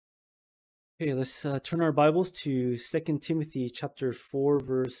Okay, let's turn our Bibles to 2 Timothy chapter 4,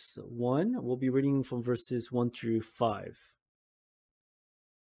 verse 1. We'll be reading from verses 1 through 5.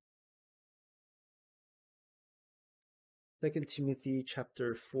 2 Timothy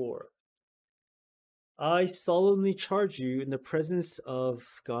chapter 4. I solemnly charge you in the presence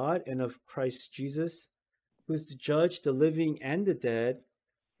of God and of Christ Jesus, who is to judge the living and the dead,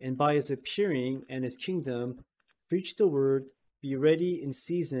 and by his appearing and his kingdom, preach the word, be ready in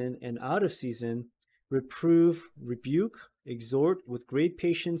season and out of season, reprove, rebuke, exhort with great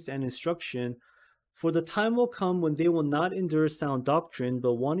patience and instruction. For the time will come when they will not endure sound doctrine,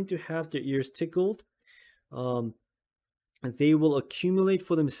 but wanting to have their ears tickled, they will accumulate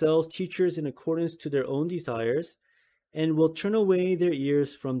for themselves teachers in accordance to their own desires, and will turn away their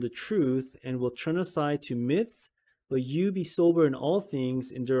ears from the truth, and will turn aside to myths. But you be sober in all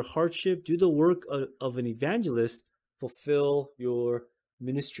things, endure hardship, do the work of an evangelist, fulfill your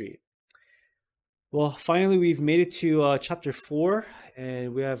ministry. Well, finally, we've made it to chapter 4,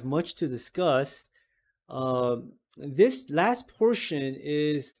 and we have much to discuss. This last portion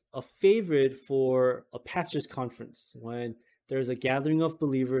is a favorite for a pastor's conference when there's a gathering of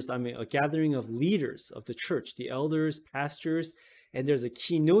believers, a gathering of leaders of the church, the elders, pastors, and there's a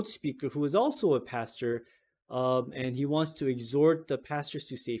keynote speaker who is also a pastor, and he wants to exhort the pastors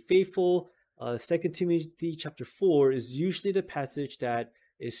to stay faithful. 2 Timothy chapter 4 is usually the passage that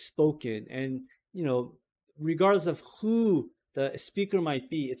is spoken, and regardless of who the speaker might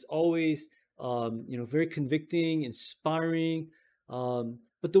be, it's always very convicting, inspiring.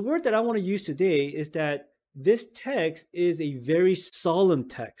 But the word that I want to use today is that this text is a very solemn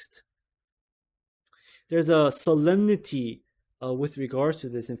text. There's a solemnity with regards to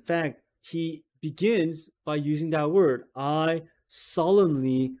this. In fact, he begins by using that word, I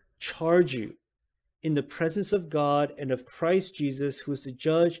solemnly charge you in the presence of God and of Christ Jesus, who is to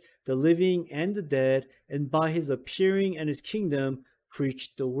judge the living and the dead, and by his appearing and his kingdom,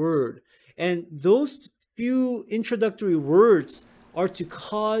 preach the word. And those few introductory words are to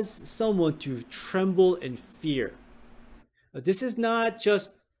cause someone to tremble and fear. This is not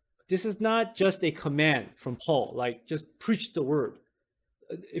just a command from Paul, like just preach the word.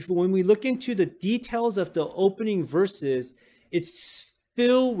 When we look into the details of the opening verses, it's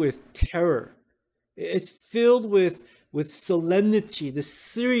filled with terror. It's filled with solemnity, this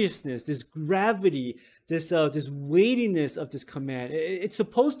seriousness, this gravity, this weightiness of this command. It's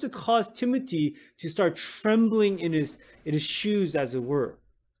supposed to cause Timothy to start trembling in his shoes, as it were,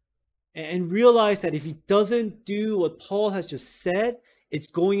 and realize that if he doesn't do what Paul has just said, it's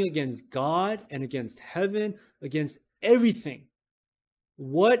going against God and against heaven, against everything.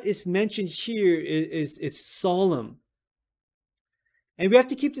 What is mentioned here is solemn. And we have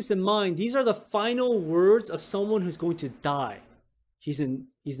to keep this in mind. These are the final words of someone who's going to die. He's in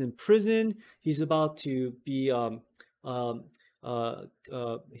prison. He's about to be to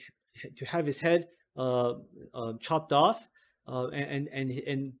have his head chopped off,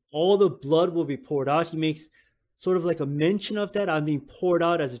 and all the blood will be poured out. He makes sort of like a mention of that. I'm being poured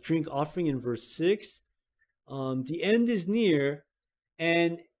out as a drink offering in verse 6. The end is near,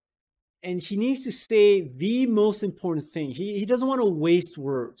 and he needs to say the most important thing. He doesn't want to waste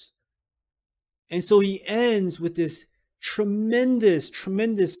words. And so he ends with this tremendous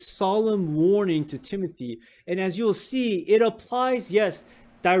solemn warning to Timothy. And as you'll see, it applies, yes,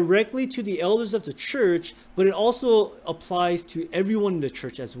 directly to the elders of the church, but it also applies to everyone in the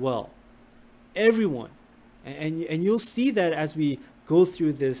church as well. Everyone. And you'll see that as we go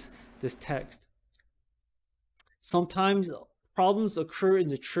through this text. Sometimes problems occur in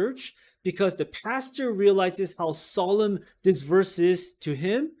the church because the pastor realizes how solemn this verse is to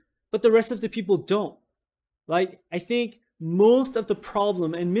him, but the rest of the people don't. Like, I think most of the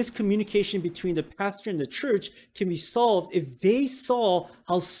problem and miscommunication between the pastor and the church can be solved if they saw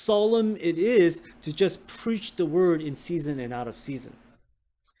how solemn it is to just preach the word in season and out of season.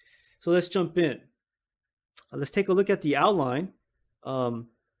 So let's jump in. Let's take a look at the outline.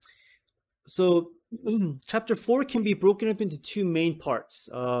 Chapter 4 can be broken up into two main parts.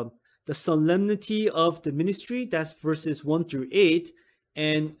 The solemnity of the ministry, that's verses 1 through 8.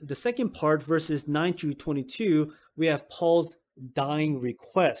 And the second part, verses 9 through 22, we have Paul's dying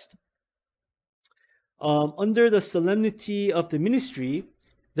request. Under the solemnity of the ministry,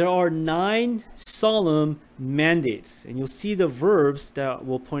 there are 9 solemn mandates. And you'll see the verbs that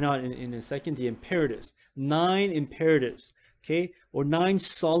we'll point out in a second, the imperatives. 9 imperatives, okay? Or 9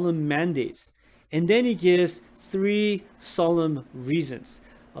 solemn mandates. And then he gives 3 solemn reasons.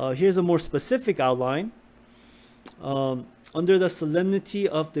 Here's a more specific outline. Under the solemnity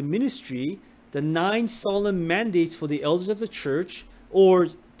of the ministry, the 9 solemn mandates for the elders of the church, or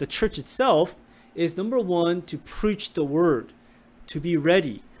the church itself is, number one, to preach the word, to be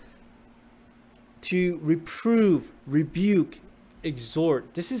ready, to reprove, rebuke,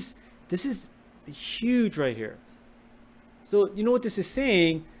 exhort. This is huge right here. So you know what this is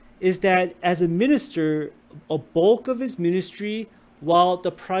saying is that as a minister, a bulk of his ministry, while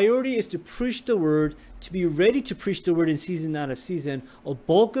the priority is to preach the word, to be ready to preach the word in season out of season, a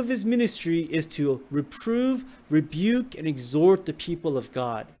bulk of his ministry is to reprove, rebuke, and exhort the people of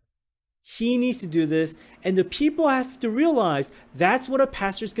God. He needs to do this, and the people have to realize that's what a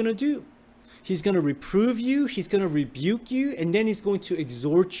pastor is going to do. He's going to reprove you, he's going to rebuke you, and then he's going to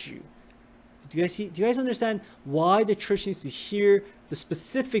exhort you. Do you guys see? Do you guys understand why the church needs to hear the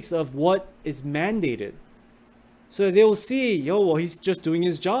specifics of what is mandated? So that they will see, well, he's just doing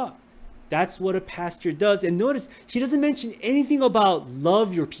his job. That's what a pastor does. And notice, he doesn't mention anything about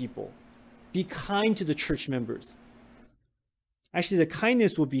love your people. Be kind to the church members. Actually, the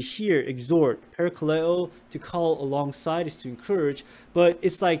kindness will be here, exhort. Parakaleo, to call alongside, is to encourage. But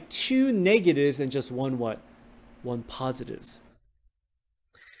it's like two negatives and just one what? One positives.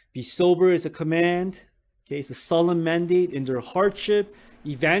 Be sober is a command. Okay, it's a solemn mandate. Endure hardship.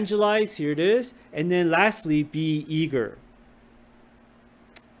 Evangelize, here it is. And then lastly, be eager.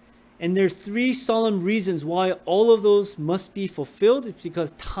 And there's three solemn reasons why all of those must be fulfilled. It's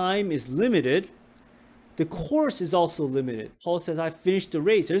because time is limited. The course is also limited. Paul says, I finished the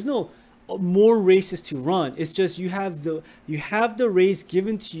race. There's no more races to run. It's just you have the race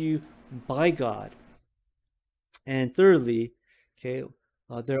given to you by God. And thirdly, okay,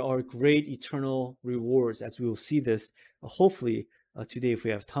 there are great eternal rewards, as we will see this hopefully today if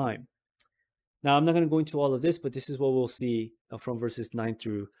we have time. Now, I'm not going to go into all of this, but this is what we'll see from verses 9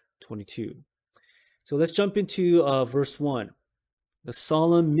 through 22. So let's jump into verse 1, the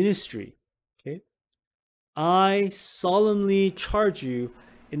solemn ministry. Okay, I solemnly charge you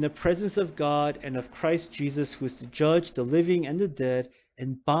in the presence of God and of Christ Jesus, who is to judge the living and the dead,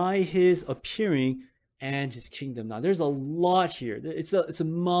 and by his appearing and his kingdom. Now, there's a lot here. It's a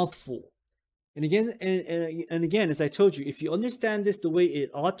mouthful. And again, and again, as I told you, if you understand this the way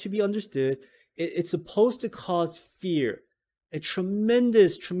it ought to be understood, it's supposed to cause fear, a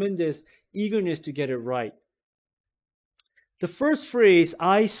tremendous eagerness to get it right. The first phrase,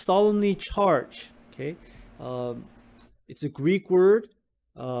 I solemnly charge, okay, it's a Greek word,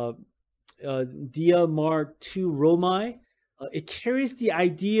 dia mar tu romai. It carries the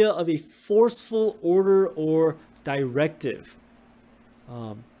idea of a forceful order or directive.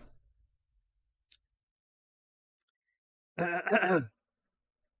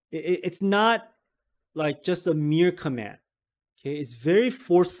 It's not like just a mere command. Okay, it's very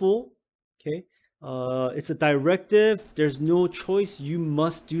forceful. Okay, it's a directive. There's no choice. You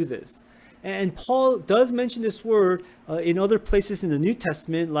must do this. And Paul does mention this word in other places in the New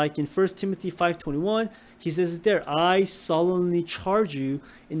Testament, like in 1 Timothy 5:21. He says there, I solemnly charge you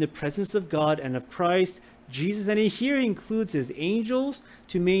in the presence of God and of Christ Jesus. And here he includes his angels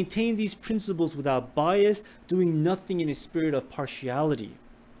to maintain these principles without bias, doing nothing in a spirit of partiality.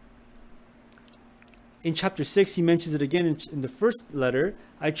 In chapter 6, he mentions it again in the first letter.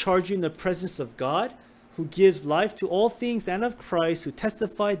 I charge you in the presence of God, who gives life to all things, and of Christ, who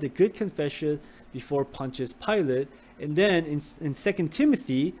testified the good confession before Pontius Pilate. And then in 2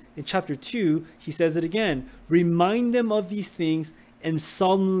 Timothy, in chapter 2, he says it again. Remind them of these things and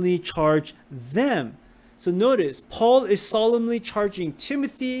solemnly charge them. So notice, Paul is solemnly charging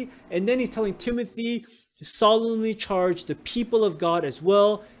Timothy, and then he's telling Timothy to solemnly charge the people of God as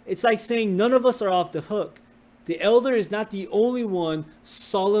well. It's like saying none of us are off the hook. The elder is not the only one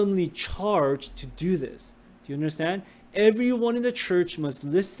solemnly charged to do this. Do you understand? Everyone in the church must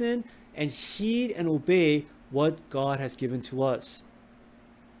listen and heed and obey what God has given to us.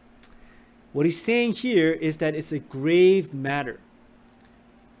 What he's saying here is that it's a grave matter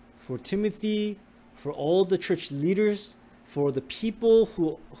for Timothy, for all the church leaders, for the people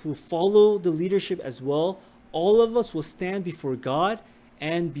who follow the leadership as well. All of us will stand before God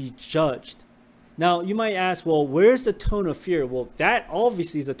and be judged. Now, you might ask, well, where's the tone of fear? Well, that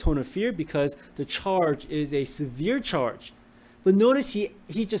obviously is a tone of fear because the charge is a severe charge. But notice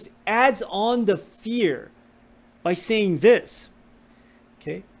he just adds on the fear by saying this.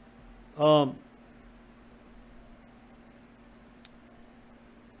 Okay?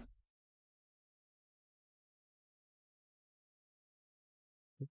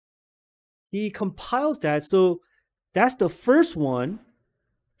 He compiles that. So that's the first one.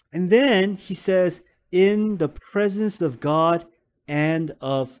 And then he says, in the presence of God and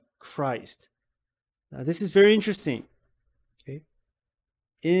of Christ. Now, this is very interesting. Okay?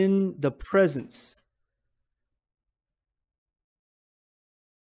 In the presence.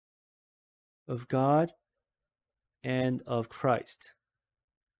 of God and of Christ.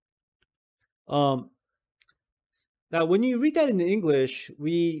 Now, when you read that in English,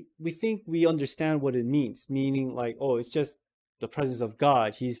 we think we understand what it means, meaning like, oh, it's just the presence of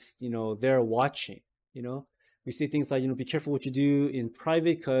God. He's, there watching, We say things like, be careful what you do in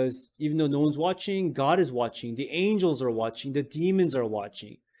private because even though no one's watching, God is watching. The angels are watching. The demons are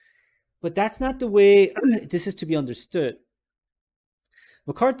watching. But that's not the way this is to be understood.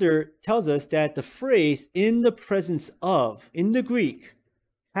 MacArthur tells us that the phrase in the presence of, in the Greek,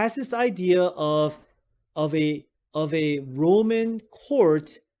 has this idea of a Roman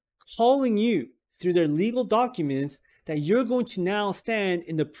court calling you through their legal documents that you're going to now stand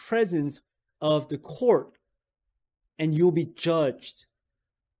in the presence of the court and you'll be judged.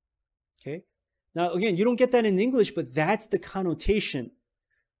 Okay? Now, again, you don't get that in English, but that's the connotation.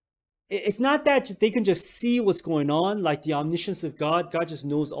 It's not that they can just see what's going on, like the omniscience of God. God just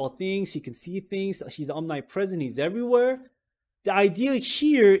knows all things. He can see things. He's omnipresent. He's everywhere. The idea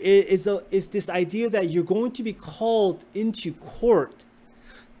here is this idea that you're going to be called into court.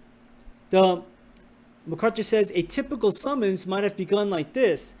 MacArthur says a typical summons might have begun like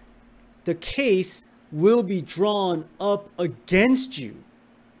this. The case will be drawn up against you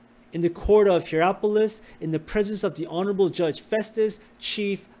in the court of Hierapolis, in the presence of the Honorable Judge Festus,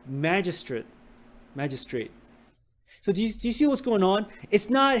 Chief Magistrate. So do you see what's going on? It's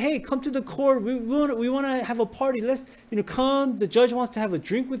not, hey, come to the court. We want to have a party. Let's, come. The judge wants to have a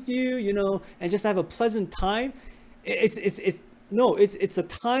drink with you, and just have a pleasant time. It's a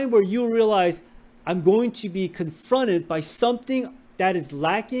time where you realize I'm going to be confronted by something that is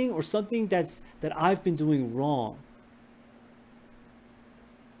lacking or something that I've been doing wrong.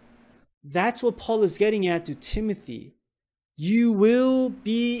 That's what Paul is getting at to Timothy. You will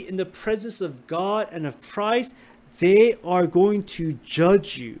be in the presence of God and of Christ. They are going to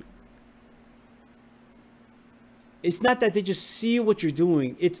judge you. It's not that they just see what you're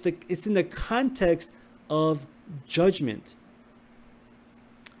doing. It's in the context of judgment.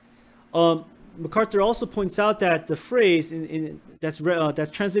 MacArthur also points out that the phrase that's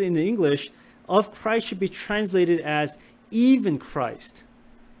translated into English of Christ should be translated as even Christ.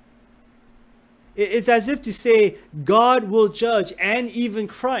 It's as if to say God will judge and even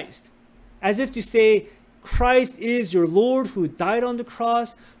Christ. As if to say Christ is your Lord who died on the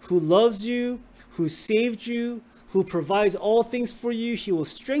cross, who loves you, who saved you, who provides all things for you. He will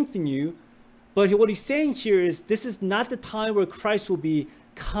strengthen you. But what he's saying here is this is not the time where Christ will be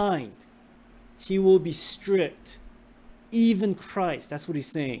kind. He will be strict. Even Christ. That's what he's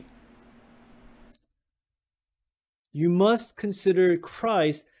saying. You must consider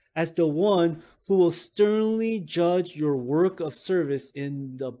Christ as the one who will sternly judge your work of service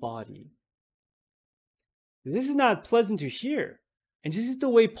in the body. This is not pleasant to hear. And this is the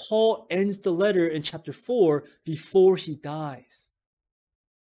way Paul ends the letter in chapter 4 before he dies.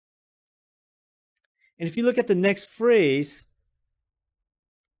 And if you look at the next phrase,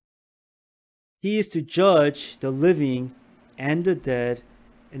 he is to judge the living and the dead.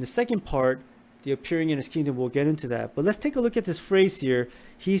 In the second part, the appearing in his kingdom, we'll get into that. But let's take a look at this phrase here.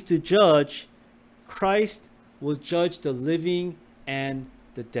 He's to judge, Christ will judge the living and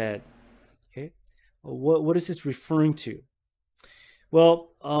the dead. Okay, what is this referring to?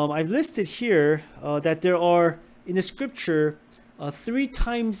 Well, I've listed here that there are in the scripture three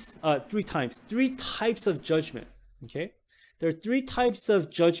types of judgment. Okay, there are three types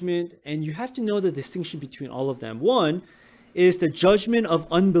of judgment, and you have to know the distinction between all of them. One is the judgment of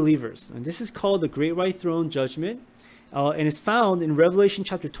unbelievers, and this is called the Great White Throne Judgment, and it's found in Revelation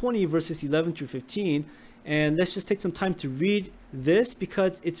chapter 20, verses 11 through 15. And let's just take some time to read this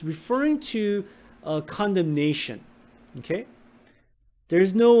because it's referring to condemnation. Okay,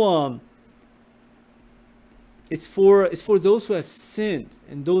 there's no it's for those who have sinned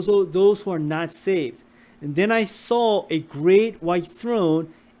and those who are not saved. And then I saw a great white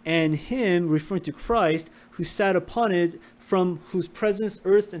throne, and him, referring to Christ, who sat upon it, from whose presence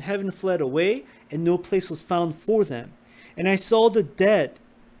earth and heaven fled away, and no place was found for them. And I saw the dead,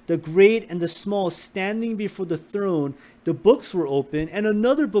 the great and the small, standing before the throne. The books were open, and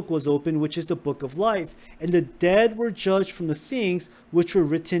another book was open, which is the book of life. And the dead were judged from the things which were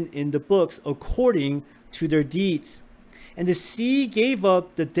written in the books, according to their deeds. And the sea gave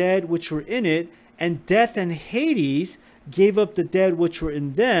up the dead which were in it, and death and Hades gave up the dead which were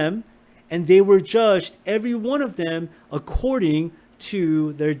in them, and they were judged, every one of them, according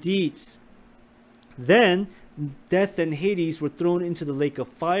to their deeds. Then death and Hades were thrown into the lake of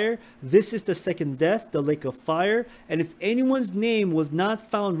fire. This is the second death, the lake of fire. And if anyone's name was not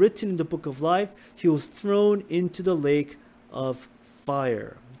found written in the book of life, he was thrown into the lake of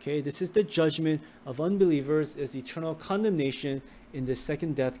fire. Okay, this is the judgment of unbelievers, is eternal condemnation in the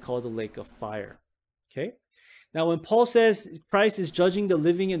second death called the lake of fire. Okay, now when Paul says Christ is judging the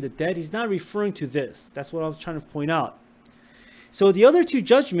living and the dead, he's not referring to this. That's what I was trying to point out. So the other two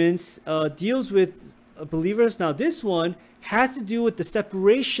judgments deals with believers. Now this one has to do with the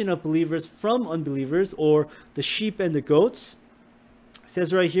separation of believers from unbelievers, or the sheep and the goats. It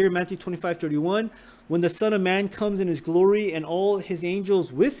says right here, Matthew 25:31, when the Son of Man comes in his glory and all his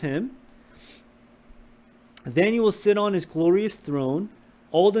angels with him, then he will sit on his glorious throne.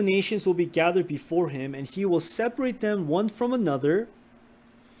 All the nations will be gathered before him, and he will separate them one from another.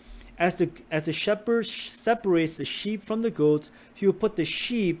 As the shepherd separates the sheep from the goats, he will put the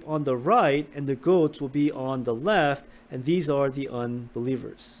sheep on the right, and the goats will be on the left, and these are the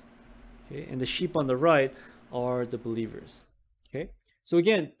unbelievers. Okay, and the sheep on the right are the believers. Okay, so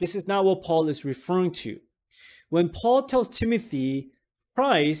again, this is not what Paul is referring to. When Paul tells Timothy,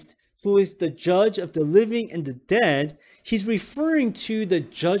 Christ, who is the judge of the living and the dead, he's referring to the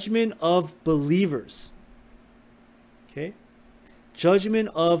judgment of believers. Okay? Judgment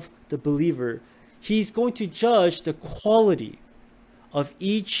of the believer. He's going to judge the quality of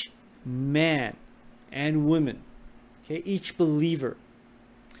each man and woman. Okay? Each believer.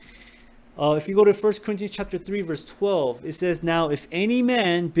 If you go to 1 Corinthians chapter 3, verse 12, it says, now if any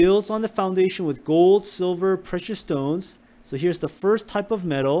man builds on the foundation with gold, silver, precious stones, so here's the first type of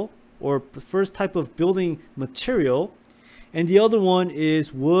metal, or first type of building material, and the other one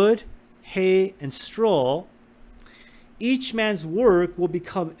is wood, hay, and straw. Each man's work will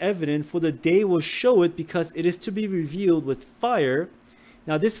become evident, for the day will show it, because it is to be revealed with fire.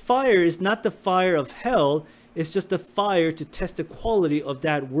 Now this fire is not the fire of hell, it's just the fire to test the quality of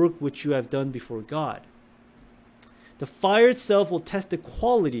that work which you have done before God. The fire itself will test the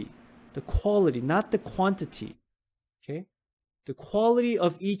quality, not the quantity. Okay? The quality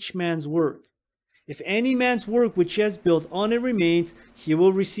of each man's work. If any man's work which he has built on it remains, he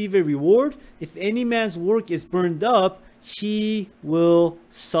will receive a reward. If any man's work is burned up, he will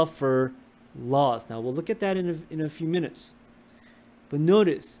suffer loss. Now we'll look at that in a few minutes. But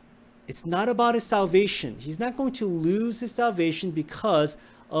notice, it's not about his salvation. He's not going to lose his salvation because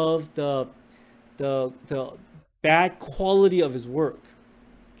of the bad quality of his work.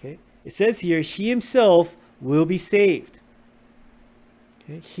 Okay? It says here, he himself will be saved.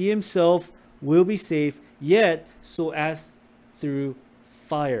 Okay? He himself will be saved, yet so as through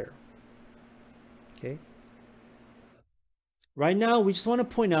fire. Okay? Right now, we just want to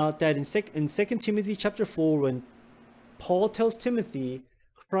point out that in 2 Timothy chapter 4, when Paul tells Timothy,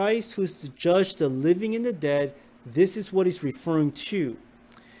 Christ who is to judge the living and the dead, this is what he's referring to.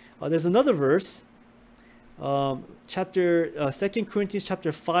 There's another verse, 2 Corinthians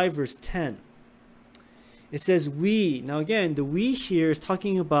chapter 5, verse 10. It says, we, now again, the we here is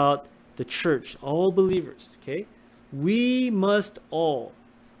talking about the church, all believers, okay? We must all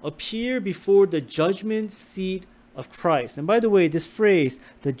appear before the judgment seat of Christ. And by the way, this phrase,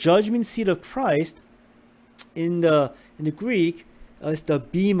 the judgment seat of Christ, in the Greek, is the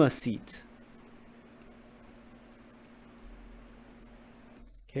bema seat.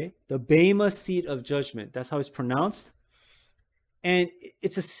 Okay, the bema seat of judgment. That's how it's pronounced. And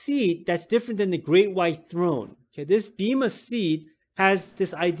it's a seat that's different than the great white throne. Okay, this bema seat has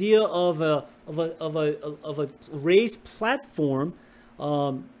this idea of a raised platform.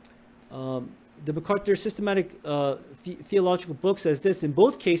 The MacArthur Systematic Theological Book says this: in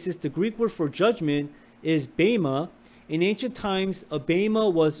both cases, the Greek word for judgment is bema. In ancient times, a bema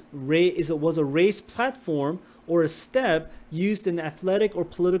was a raised platform or a step used in athletic or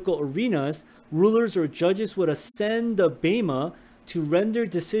political arenas. Rulers or judges would ascend the bema to render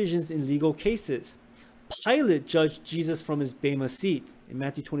decisions in legal cases. Pilate judged Jesus from his bema seat in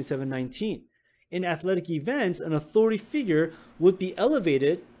Matthew 27:19. In athletic events, an authority figure would be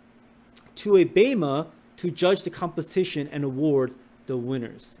elevated to a bema to judge the competition and award the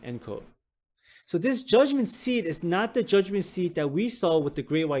winners, end quote. So this judgment seat is not the judgment seat that we saw with the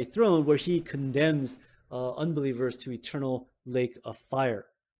great white throne, where he condemns unbelievers to eternal lake of fire.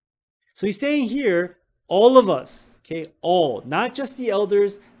 So he's saying here, all of us, okay, all, not just the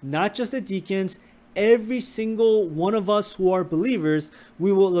elders, not just the deacons, every single one of us who are believers,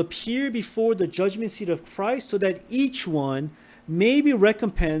 we will appear before the judgment seat of Christ, so that each one may be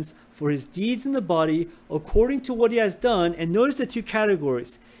recompensed for his deeds in the body according to what he has done. And notice the two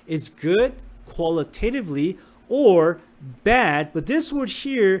categories. It's good qualitatively or bad, but this word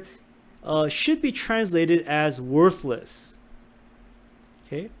here should be translated as worthless.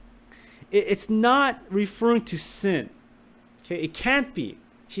 Okay, it's not referring to sin. Okay, it can't be.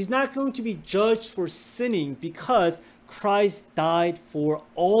 He's not going to be judged for sinning because Christ died for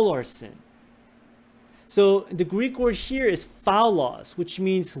all our sin. So the Greek word here is phaulos, which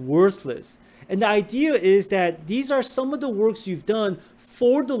means worthless. And the idea is that these are some of the works you've done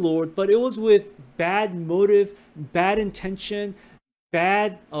for the Lord, but it was with bad motive, bad intention,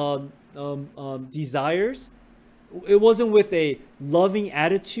 bad desires. It wasn't with a loving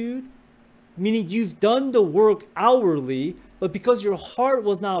attitude, meaning you've done the work outwardly, but because your heart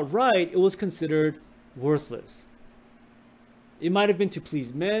was not right, it was considered worthless. It might have been to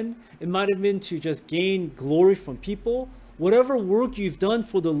please men. It might have been to just gain glory from people. Whatever work you've done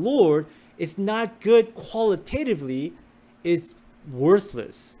for the Lord, it's not good qualitatively. It's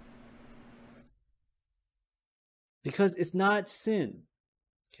worthless. Because it's not sin.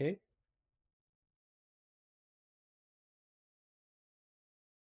 Okay?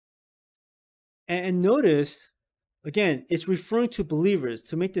 And notice, again, it's referring to believers.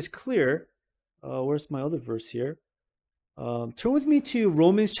 To make this clear, where's my other verse here? Turn with me to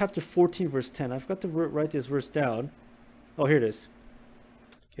Romans chapter 14, verse 10. I forgot to write this verse down. Oh, here it is.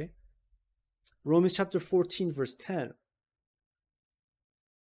 Okay. Romans chapter 14, verse 10.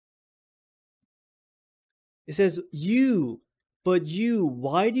 It says, but you,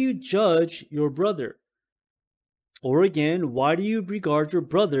 why do you judge your brother? Or again, why do you regard your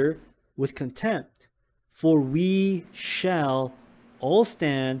brother with contempt? For we shall all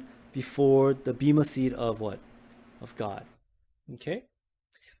stand before the bema seat of what? Of God. Okay?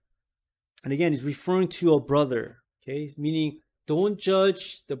 And again, he's referring to a brother. Okay? Meaning, don't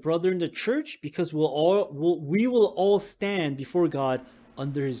judge the brother in the church, because we will all stand before God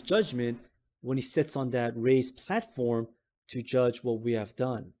under his judgment when he sits on that raised platform to judge what we have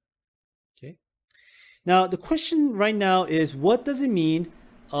done. Okay? Now, the question right now is, what does it mean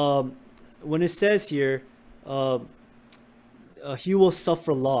when it says here, he will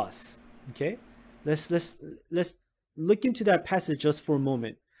suffer loss? Okay? Let's look into that passage just for a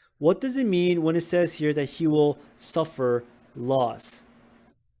moment. What does it mean when it says here that he will suffer loss?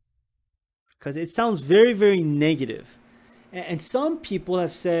 Because it sounds very, very negative. And some people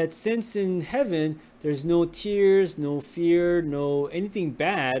have said, since in heaven there's no tears, no fear, no anything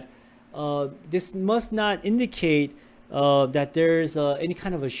bad, this must not indicate that there's any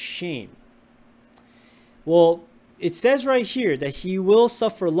kind of a shame. Well, it says right here that he will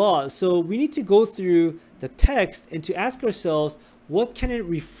suffer loss. So we need to go through the text and to ask ourselves, what can it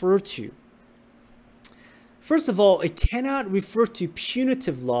refer to? First of all, it cannot refer to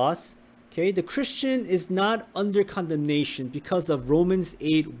punitive loss. Okay, the Christian is not under condemnation because of Romans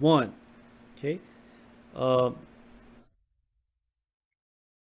 8:1. Okay,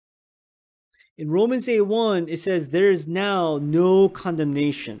 in Romans 8:1, it says, there is now no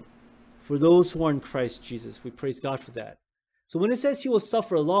condemnation for those who are in Christ Jesus. We praise God for that. So when it says he will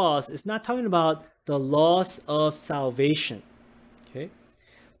suffer loss, it's not talking about the loss of salvation. Okay,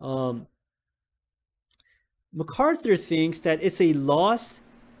 MacArthur thinks that it's a loss.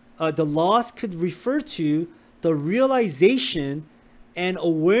 The loss could refer to the realization and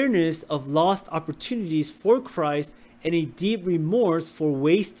awareness of lost opportunities for Christ and a deep remorse for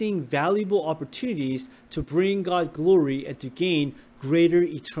wasting valuable opportunities to bring God glory and to gain greater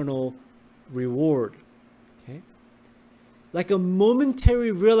eternal reward. Okay? Like a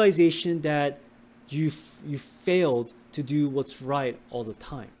momentary realization that you failed to do what's right all the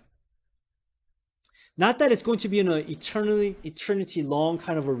time. Not that it's going to be an eternity long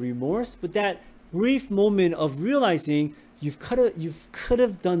kind of a remorse, but that brief moment of realizing you could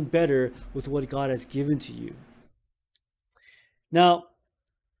have done better with what God has given to you. Now,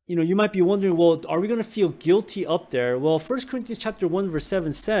 you might be wondering, well, are we going to feel guilty up there? Well, 1 Corinthians chapter 1 verse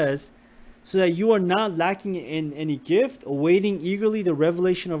 7 says, so that you are not lacking in any gift, awaiting eagerly the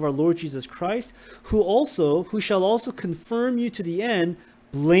revelation of our Lord Jesus Christ, who shall also confirm you to the end,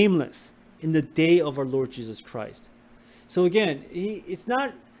 blameless in the day of our Lord Jesus Christ. So again, it's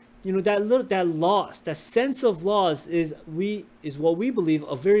not, that loss, that sense of loss is what we believe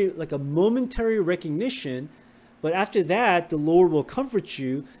a very like a momentary recognition, but after that the Lord will comfort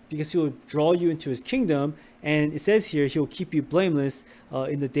you because he will draw you into his kingdom, and it says here he'll keep you blameless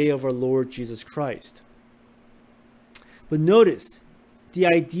in the day of our Lord Jesus Christ. But notice the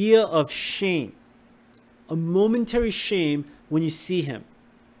idea of shame, a momentary shame when you see him.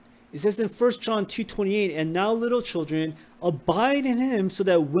 It says in 1 John 2:28, and now little children, abide in him so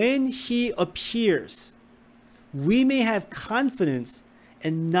that when he appears, we may have confidence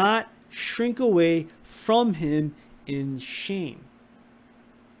and not shrink away from him in shame.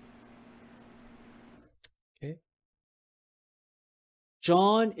 Okay.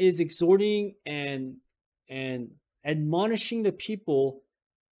 John is exhorting and admonishing the people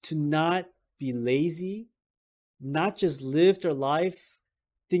to not be lazy, not just live their life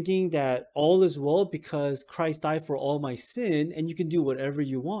thinking that all is well because Christ died for all my sin and you can do whatever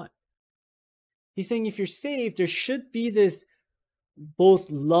you want. He's saying if you're saved, there should be this both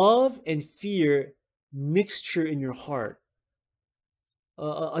love and fear mixture in your heart.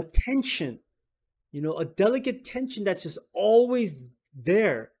 A tension, a delicate tension that's just always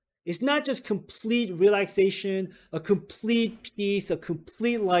there. It's not just complete relaxation, a complete peace, a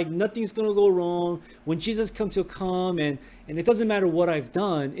complete like nothing's gonna go wrong. When Jesus comes, he'll come, and it doesn't matter what I've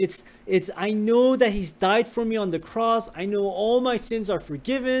done. It's I know that he's died for me on the cross. I know all my sins are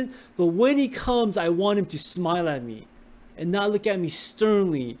forgiven, but when he comes, I want him to smile at me and not look at me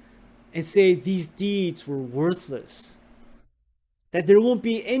sternly and say these deeds were worthless. That there won't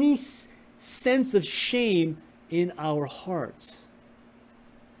be any sense of shame in our hearts.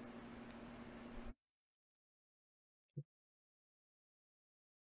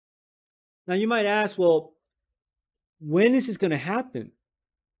 Now you might ask, well, when is this going to happen?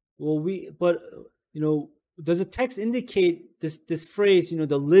 Well, does the text indicate this phrase,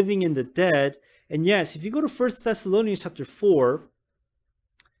 the living and the dead? And yes, if you go to 1 Thessalonians chapter 4,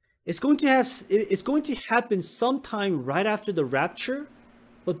 it's going to happen sometime right after the rapture,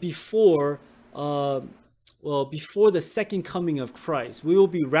 but before the second coming of Christ. We will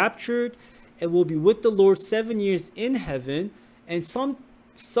be raptured and we'll be with the Lord 7 years in heaven, and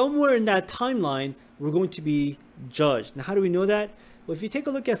somewhere in that timeline we're going to be judged. Now, how do we know that? Well, if you take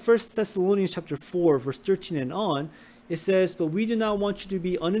a look at 1 Thessalonians chapter 4, verse 13 and on, it says, "But we do not want you to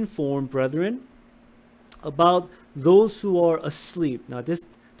be uninformed, brethren, about those who are asleep." Now, the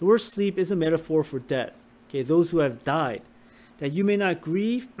word sleep is a metaphor for death. Okay, those who have died, that you may not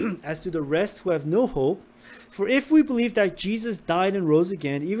grieve as to the rest who have no hope. For if we believe that Jesus died and rose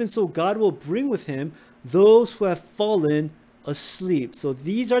again, even so God will bring with him those who have fallen asleep. So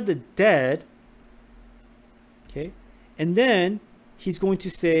these are the dead. Okay, and then he's going to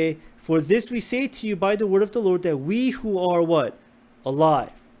say, "For this we say to you by the word of the Lord, that we who are" what?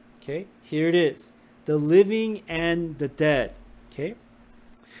 Alive. Okay, here it is. The living and the dead. Okay,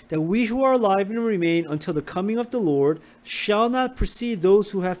 "that we who are alive and remain until the coming of the Lord shall not precede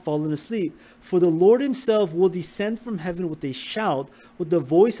those who have fallen asleep. For the Lord himself will descend from heaven with a shout, with the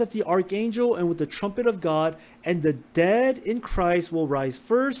voice of the archangel, and with the trumpet of God, and the dead in Christ will rise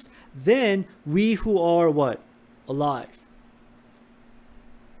first. Then we who are" what? Alive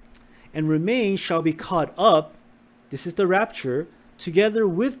 "and remain shall be caught up," this is the rapture, "together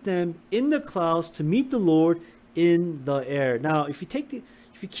with them in the clouds to meet the Lord in the air." Now, if you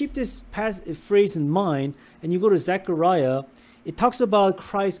keep this phrase in mind and you go to Zechariah, it talks about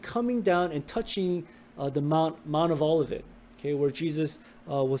Christ coming down and touching the Mount of Olivet, okay, where Jesus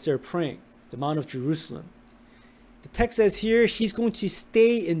was there praying, the Mount of Jerusalem. The text says here he's going to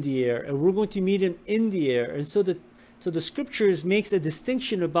stay in the air, and we're going to meet him in the air. And so the scriptures makes a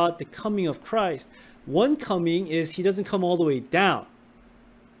distinction about the coming of Christ. One coming is he doesn't come all the way down.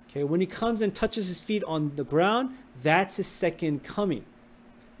 Okay, when he comes and touches his feet on the ground, that's his second coming.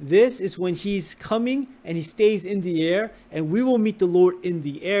 This is when he's coming and he stays in the air, and we will meet the Lord in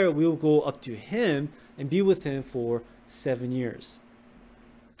the air. We will go up to him and be with him for 7 years.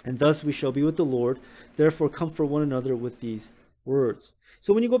 "And thus we shall be with the Lord. Therefore comfort one another with these words."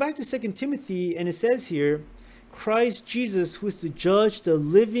 So when you go back to 2 Timothy, and it says here, "Christ Jesus, who is to judge the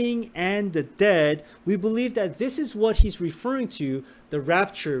living and the dead," we believe that this is what he's referring to, the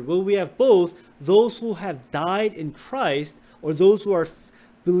rapture, where we have both those who have died in Christ, or those who are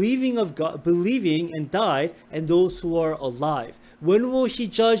believing and died, and those who are alive. When will he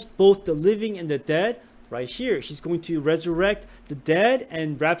judge both the living and the dead? Right here. He's going to resurrect the dead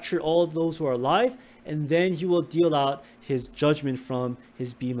and rapture all those who are alive, and then he will deal out his judgment from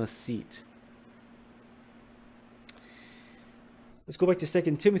his bema seat. Let's go back to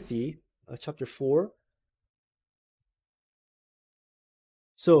 2 Timothy chapter 4.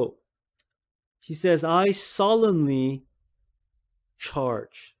 So he says, "I solemnly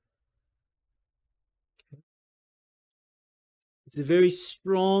charge." It's a very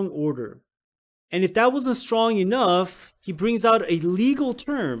strong order. And if that wasn't strong enough, he brings out a legal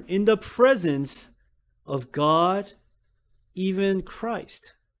term, "in the presence of God, even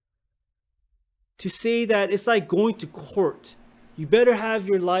Christ." To say that it's like going to court. You better have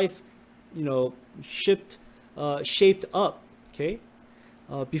your life, shaped up, okay,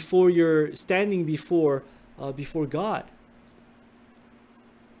 before you're standing before God.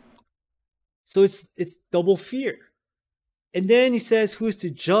 So it's double fear. And then he says, "Who is to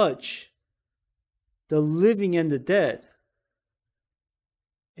judge the living and the dead?"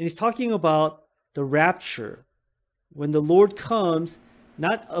 And he's talking about the rapture. When the Lord comes,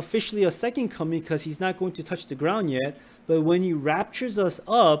 not officially a second coming because he's not going to touch the ground yet, but when he raptures us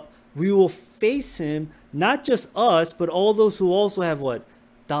up, we will face him, not just us, but all those who also have what?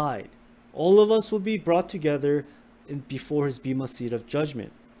 Died. All of us will be brought together before his bema seat of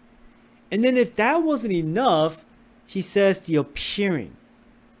judgment. And then if that wasn't enough, he says the appearing.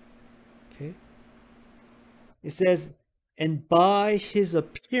 Okay? It says, and by his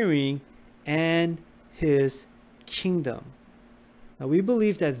appearing and his kingdom. Now we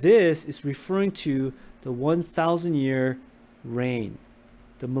believe that this is referring to the 1,000-year reign,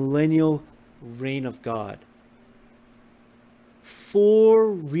 the millennial reign of God.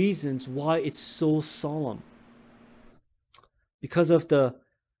 4 reasons why it's so solemn. Because of the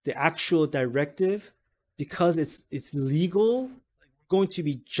actual directive, because it's legal, we're going to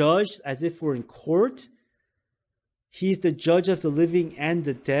be judged as if we're in court. He's the judge of the living and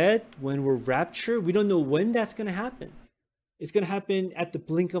the dead when we're raptured. We don't know when that's going to happen. It's going to happen at the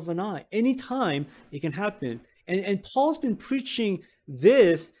blink of an eye. Anytime it can happen. And Paul's been preaching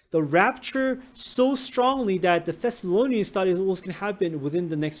this, the rapture, so strongly that the Thessalonians thought it was going to happen within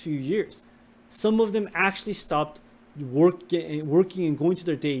the next few years. Some of them actually stopped working and going to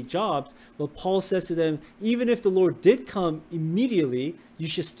their day jobs. But Paul says to them, even if the Lord did come immediately, you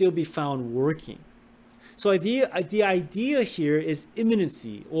should still be found working. So the idea here is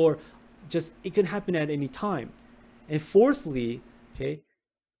imminency, or just it can happen at any time. And fourthly, okay,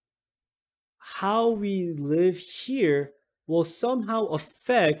 how we live here will somehow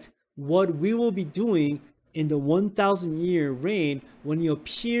affect what we will be doing in the 1,000-year reign when he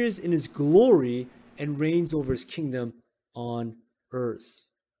appears in his glory and reigns over his kingdom on earth.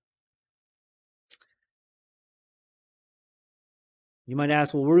 You might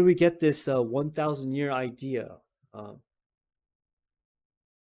ask, well, where do we get this 1,000-year idea?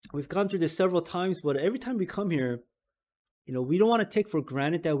 We've gone through this several times, but every time we come here, we don't want to take for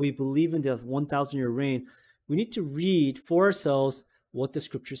granted that we believe in the 1,000-year reign. We need to read for ourselves what the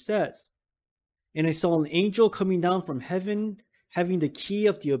scripture says. And I saw an angel coming down from heaven, having the key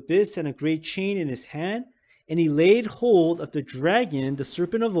of the abyss and a great chain in his hand. And he laid hold of the dragon, the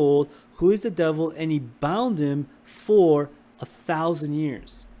serpent of old, who is the devil, and he bound him for 1,000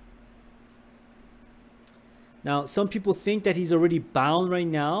 years. Now, some people think that he's already bound right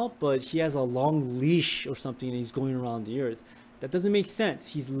now, but he has a long leash or something and he's going around the earth. That doesn't make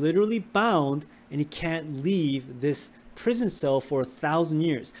sense. He's literally bound and he can't leave this prison cell for 1,000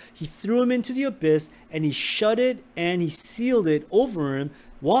 years. He threw him into the abyss and he shut it and he sealed it over him.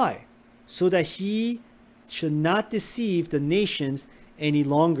 Why? So that he should not deceive the nations any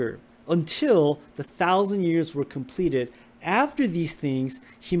longer until the 1,000 years were completed. After these things,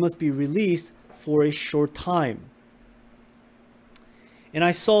 he must be released for a short time. And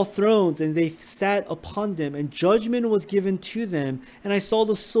I saw thrones, and they sat upon them, and judgment was given to them. And I saw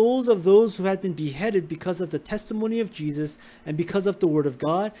the souls of those who had been beheaded because of the testimony of Jesus and because of the word of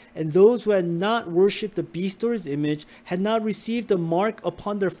God, and those who had not worshipped the beast or his image, had not received the mark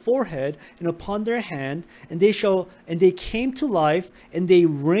upon their forehead and upon their hand, and they came to life, and they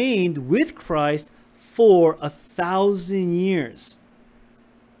reigned with Christ for 1,000 years.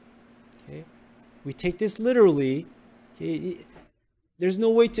 Okay, we take this literally. Okay? There's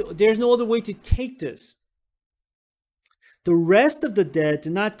no other way to take this. The rest of the dead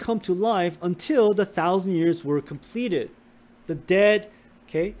did not come to life until the 1,000 years were completed. The dead,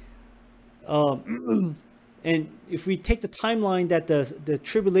 okay, and if we take the timeline that the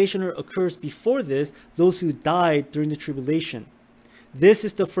tribulation occurs before this, those who died during the tribulation. This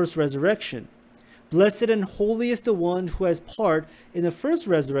is the first resurrection. Blessed and holy is the one who has part in the first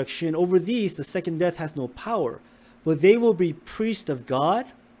resurrection. Over these, the second death has no power. But they will be priests of God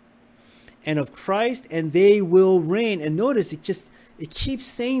and of Christ, and they will reign. And notice it keeps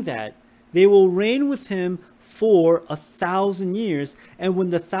saying that. They will reign with him for 1,000 years. And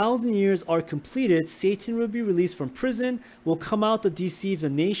when the 1,000 years are completed, Satan will be released from prison, will come out to deceive the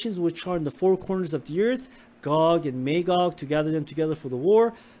nations which are in the four corners of the earth, Gog and Magog, to gather them together for the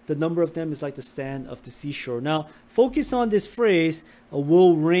war. The number of them is like the sand of the seashore. Now, focus on this phrase,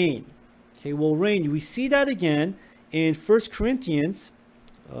 will reign. Okay, will reign. We see that again in 1 Corinthians,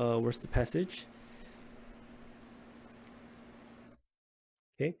 where's the passage?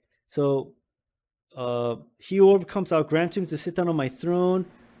 Okay, so he who overcomes, I'll grant him to sit down on my throne.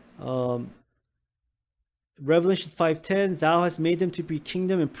 Revelation 5:10, thou hast made them to be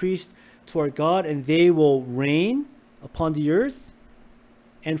kingdom and priests to our God, and they will reign upon the earth.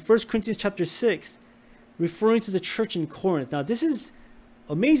 And 1 Corinthians chapter 6, referring to the church in Corinth. Now this is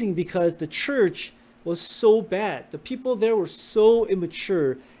amazing because the church was so bad. The people there were so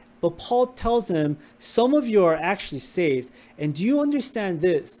immature. But Paul tells them, some of you are actually saved. And do you understand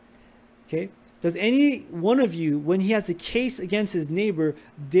this? Okay. Does any one of you, when he has a case against his neighbor,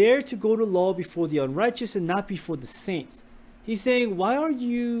 dare to go to law before the unrighteous and not before the saints? He's saying, why are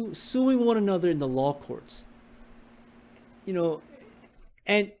you suing one another in the law courts? You know,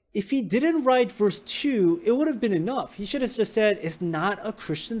 and if he didn't write verse 2, it would have been enough. He should have just said, it's not a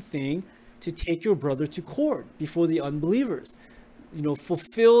Christian thing to take your brother to court before the unbelievers. You know,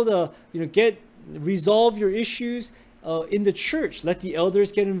 fulfill the, resolve your issues in the church. Let the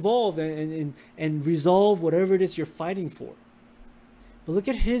elders get involved and resolve whatever it is you're fighting for. But look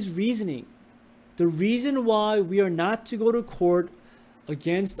at his reasoning. The reason why we are not to go to court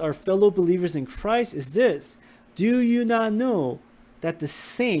against our fellow believers in Christ is this. Do you not know that the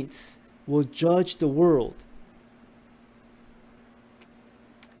saints will judge the world?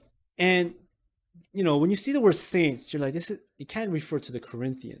 And, when you see the word saints, you're like, it can't refer to the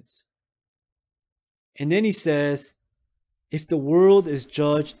Corinthians. And then he says, if the world is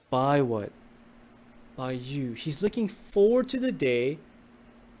judged by what? By you. He's looking forward to the day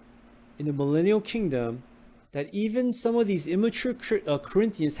in the millennial kingdom that even some of these immature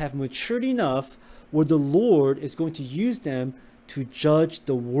Corinthians have matured enough where the Lord is going to use them to judge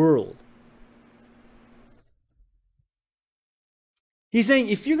the world. He's saying,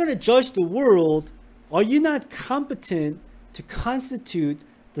 if you're going to judge the world, are you not competent to constitute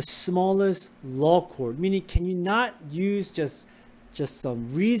the smallest law court? Meaning, can you not use just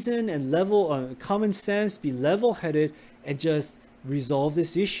some reason and common sense, be level-headed, and just resolve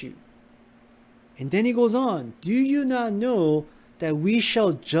this issue? And then he goes on, do you not know that we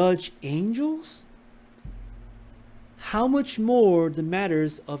shall judge angels? How much more the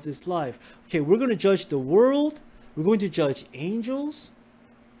matters of this life? Okay, we're going to judge the world. We're going to judge angels.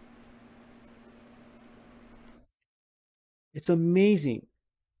 It's amazing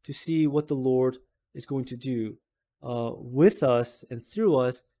to see what the Lord is going to do with us and through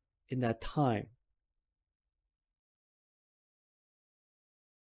us in that time.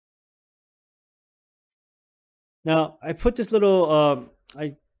 Now, I put this little,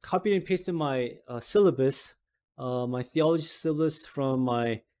 I copied and pasted my syllabus, my theology syllabus from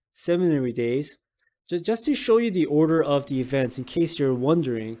my seminary days, just to show you the order of the events in case you're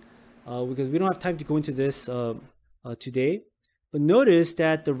wondering, because we don't have time to go into this today. But notice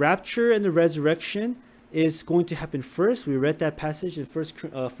that the rapture and the resurrection is going to happen first. We read that passage in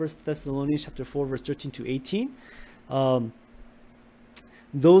First Thessalonians chapter 4, verse 13 to 18.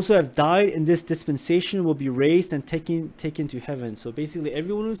 Those who have died in this dispensation will be raised and taken to heaven. So basically,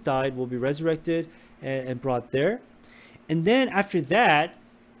 everyone who's died will be resurrected and brought there. And then after that,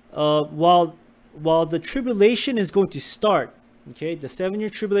 while the tribulation is going to start, okay, the 7-year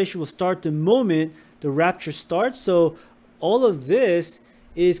tribulation will start the moment the rapture starts. So all of this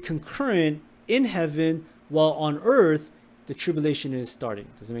is concurrent in heaven, while on earth the tribulation is starting.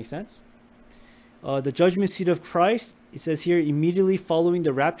 Does it make sense? The judgment seat of Christ, it says here, immediately following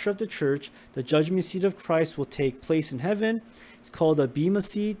the rapture of the church, the judgment seat of Christ will take place in heaven. It's called a bema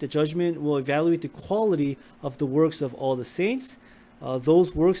seat. The judgment will evaluate the quality of the works of all the saints.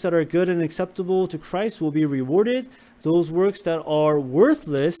 Those works that are good and acceptable to Christ will be rewarded. Those works that are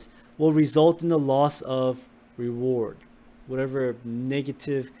worthless will result in the loss of reward, whatever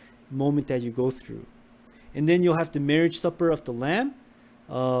negative moment that you go through. And then you'll have the marriage supper of the Lamb.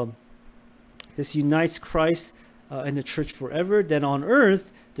 This unites Christ and the church forever. Then on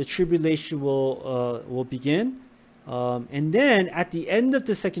earth, the tribulation will begin. And then at the end of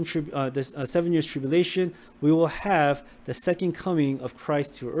the 7 years tribulation, we will have the second coming of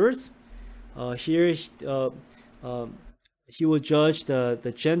Christ to earth. Here, he will judge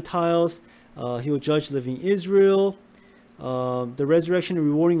the Gentiles. He will judge living Israel. The resurrection and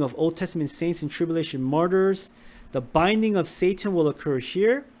rewarding of Old Testament saints and tribulation martyrs. The binding of Satan will occur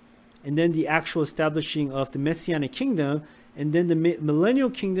here. And then the actual establishing of the Messianic kingdom. And then the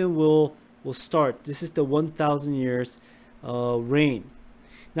millennial kingdom will start. This is the 1,000 years reign.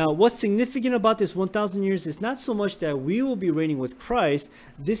 Now, what's significant about this 1,000 years is not so much that we will be reigning with Christ.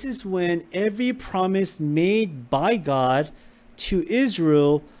 This is when every promise made by God to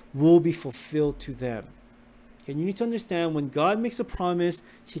Israel will be fulfilled to them. Okay, you need to understand, when God makes a promise,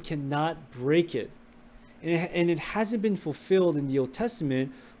 he cannot break it. And it hasn't been fulfilled in the Old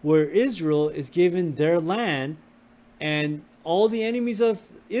Testament, where Israel is given their land and all the enemies of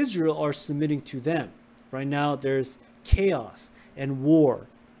Israel are submitting to them. Right now, there's chaos and war.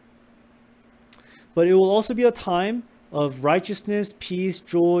 But it will also be a time of righteousness, peace,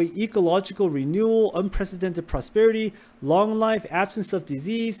 joy, ecological renewal, unprecedented prosperity, long life, absence of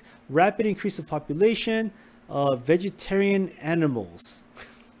disease, rapid increase of population, vegetarian animals.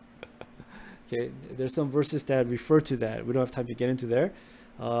 Okay, there's some verses that refer to that. We don't have time to get into there.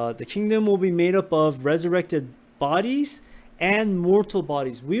 The kingdom will be made up of resurrected bodies and mortal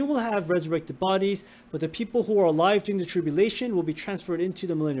bodies. We will have resurrected bodies, but the people who are alive during the tribulation will be transferred into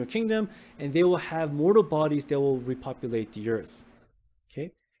the millennial kingdom, and they will have mortal bodies that will repopulate the earth.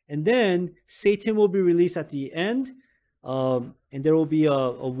 Okay, and then Satan will be released at the end, and there will be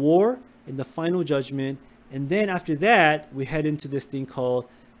a war in the final judgment. And then after that, we head into this thing called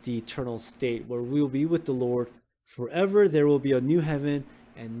the eternal state, where we will be with the Lord forever. There will be a new heaven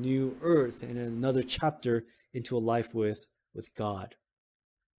and new earth, and another chapter into a life with God.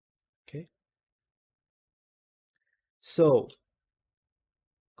 Okay. So,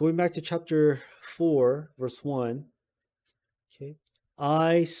 going back to chapter 4, verse 1. Okay.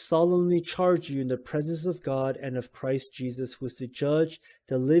 I solemnly charge you in the presence of God and of Christ Jesus, who is to judge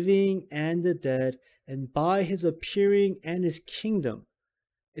the living and the dead, and by his appearing and his kingdom.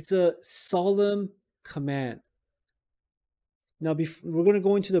 It's a solemn command. Now, we're going to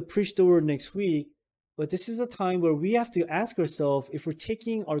go into the preach the word next week, but this is a time where we have to ask ourselves if we're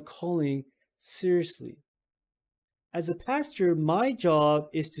taking our calling seriously. As a pastor, my job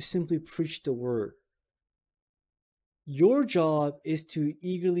is to simply preach the word. Your job is to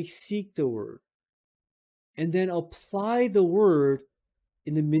eagerly seek the word and then apply the word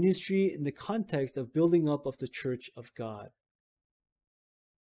in the ministry, in the context of building up of the church of God.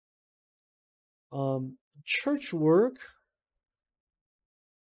 Church work,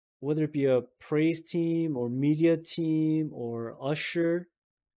 whether it be a praise team or media team or usher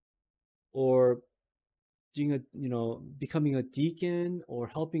or doing becoming a deacon or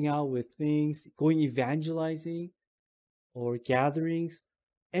helping out with things, going evangelizing or gatherings,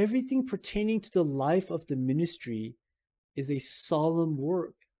 everything pertaining to the life of the ministry is a solemn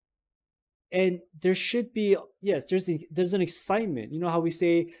work. And there should be, yes, there's an excitement. You know how we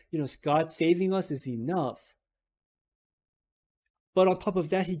say, God saving us is enough. But on top of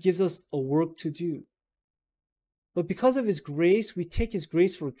that, he gives us a work to do. But because of his grace, we take his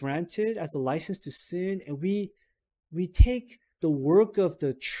grace for granted as a license to sin, and we take the work of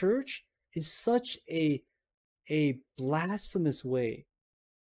the church in such a blasphemous way.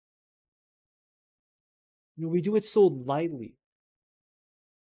 We do it so lightly.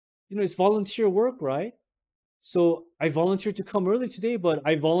 It's volunteer work, right? So I volunteered to come early today, but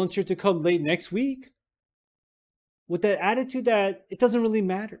I volunteered to come late next week. With that attitude that it doesn't really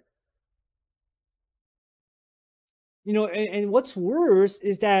matter. And what's worse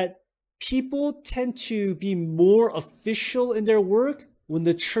is that people tend to be more official in their work when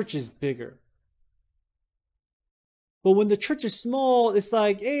the church is bigger. But when the church is small, it's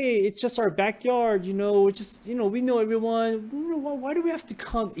like, hey, it's just our backyard, we're just, we know everyone. Why do we have to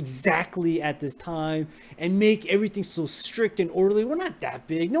come exactly at this time and make everything so strict and orderly? We're not that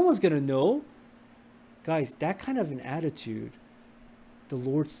big. No one's going to know. Guys, that kind of an attitude, the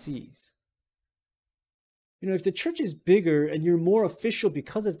Lord sees. If the church is bigger and you're more official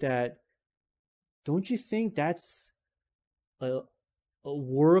because of that, don't you think that's a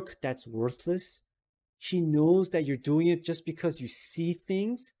work that's worthless? He knows that you're doing it just because you see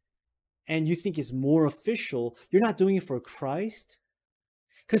things and you think it's more official. You're not doing it for Christ.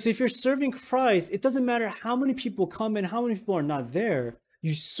 Because if you're serving Christ, it doesn't matter how many people come and how many people are not there.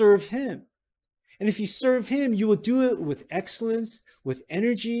 You serve him. And if you serve him, you will do it with excellence, with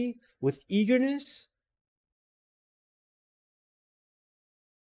energy, with eagerness.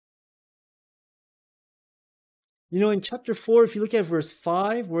 In chapter 4, if you look at verse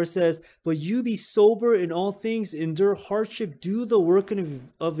 5, where it says, but you be sober in all things, endure hardship, do the work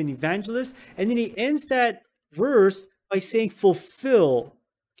of an evangelist. And then he ends that verse by saying, fulfill,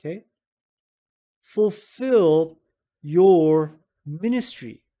 okay? Fulfill your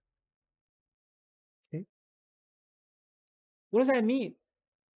ministry. Okay? What does that mean?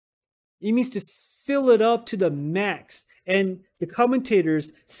 It means to fill it up to the max. And the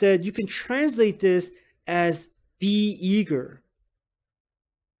commentators said you can translate this as be eager.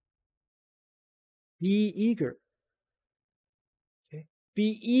 Be eager. Okay?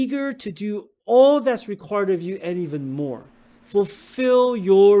 Be eager to do all that's required of you and even more. Fulfill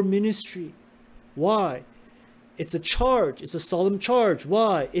your ministry. Why? It's a charge. It's a solemn charge.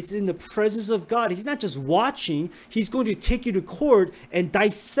 Why? It's in the presence of God. He's not just watching. He's going to take you to court and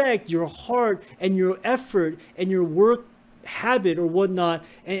dissect your heart and your effort and your work habit or whatnot,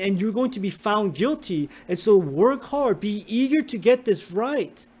 and you're going to be found guilty. And so work hard. Be eager to get this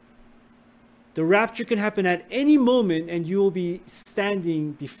right. The rapture can happen at any moment, and you will be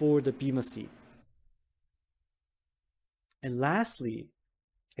standing before the Bema seat. And lastly,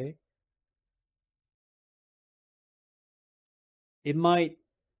 okay, it might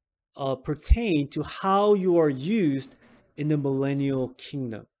pertain to how you are used in the millennial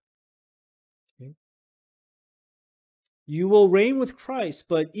kingdom. Okay? You will reign with Christ,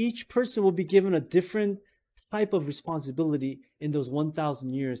 but each person will be given a different type of responsibility in those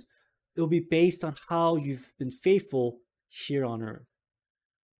 1,000 years. It will be based on how you've been faithful here on earth.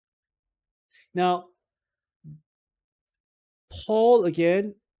 Now, Paul,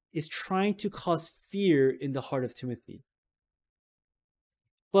 again, is trying to cause fear in the heart of Timothy.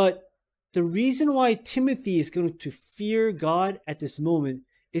 But the reason why Timothy is going to fear God at this moment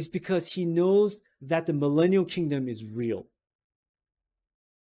is because he knows that the millennial kingdom is real.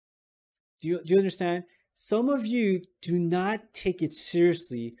 Do you understand? Some of you do not take it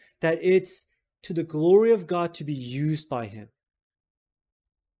seriously that it's to the glory of God to be used by him.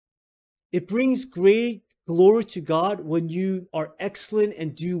 It brings great glory to God when you are excellent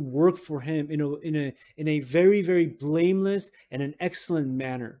and do work for him in a very, very blameless and an excellent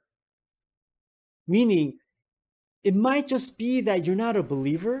manner. Meaning, it might just be that you're not a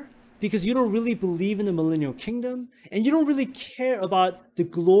believer because you don't really believe in the millennial kingdom and you don't really care about the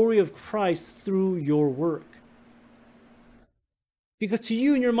glory of Christ through your work. Because to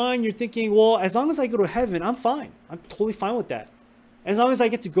you in your mind, you're thinking, well, as long as I go to heaven, I'm fine. I'm totally fine with that. As long as I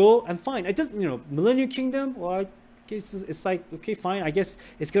get to go, I'm fine. It doesn't, millennial kingdom, well, it's like, okay, fine. I guess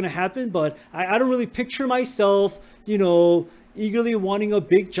it's going to happen, but I don't really picture myself, eagerly wanting a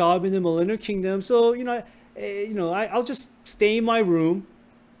big job in the millennial kingdom. So, I'll just stay in my room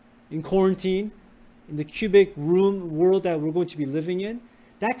in quarantine, in the cubic room world that we're going to be living in.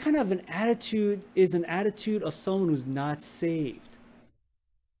 That kind of an attitude is an attitude of someone who's not saved.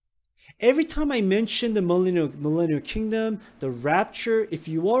 Every time I mention the millennial kingdom, the rapture, if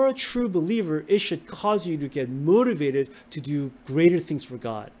you are a true believer, it should cause you to get motivated to do greater things for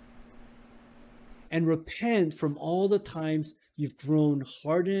God. And repent from all the times you've grown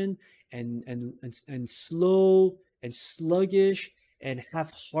hardened and slow and sluggish and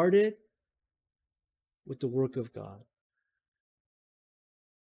half-hearted with the work of God.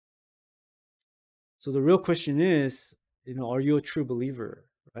 So the real question is, are you a true believer,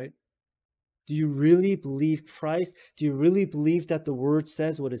 right? Do you really believe Christ? Do you really believe that the word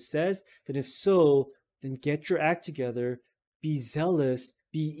says what it says? Then if so, then get your act together, be zealous,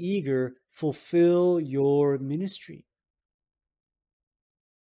 be eager, fulfill your ministry.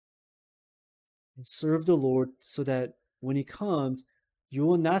 And serve the Lord so that when he comes, you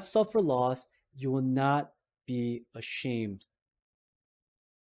will not suffer loss, you will not be ashamed.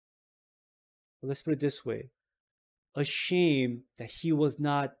 But let's put it this way. Ashamed that he was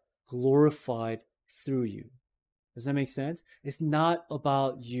not glorified through you. Does that make sense? It's not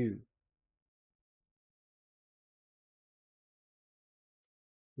about you.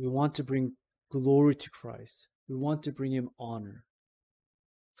 We want to bring glory to Christ. We want to bring him honor.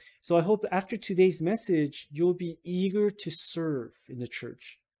 So I hope after today's message, you'll be eager to serve in the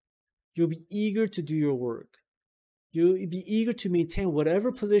church. You'll be eager to do your work. You'll be eager to maintain whatever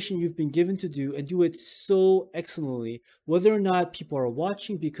position you've been given to do and do it so excellently, whether or not people are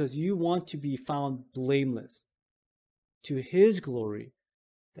watching, because you want to be found blameless to his glory,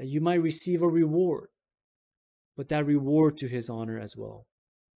 that you might receive a reward, but that reward to his honor as well.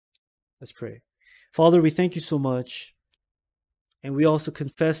 Let's pray. Father, we thank you so much. And we also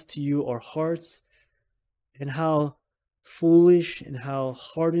confess to you our hearts and how foolish and how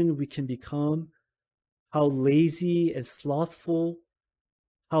hardened we can become, how lazy and slothful,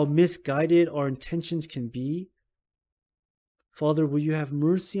 how misguided our intentions can be. Father, will you have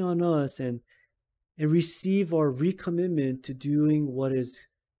mercy on us and receive our recommitment to doing what is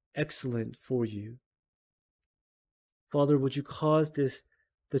excellent for you. Father, would you cause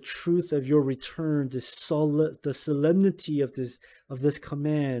the truth of your return, the solemnity of this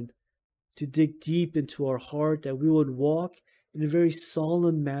command to dig deep into our heart, that we would walk in a very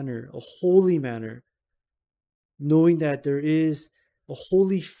solemn manner, a holy manner, knowing that there is a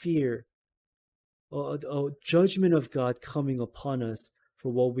holy fear, a judgment of God coming upon us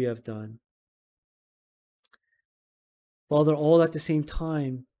for what we have done. Father, all at the same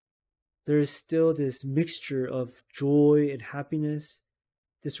time, there is still this mixture of joy and happiness,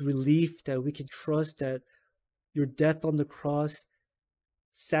 this relief that we can trust that your death on the cross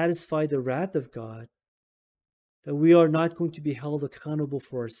satisfied the wrath of God, that we are not going to be held accountable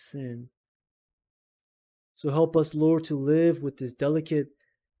for our sin. So help us, Lord, to live with this delicate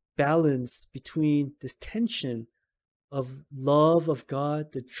balance between this tension of love of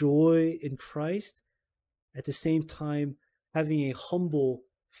God, the joy in Christ, at the same time having a humble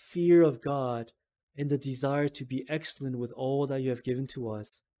fear of God and the desire to be excellent with all that you have given to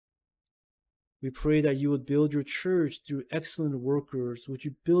us. We pray that you would build your church through excellent workers. Would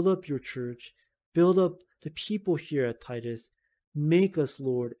you build up your church? Build up the people here at Titus. Make us,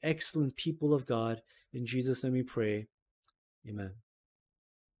 Lord, excellent people of God. In Jesus' name we pray. Amen.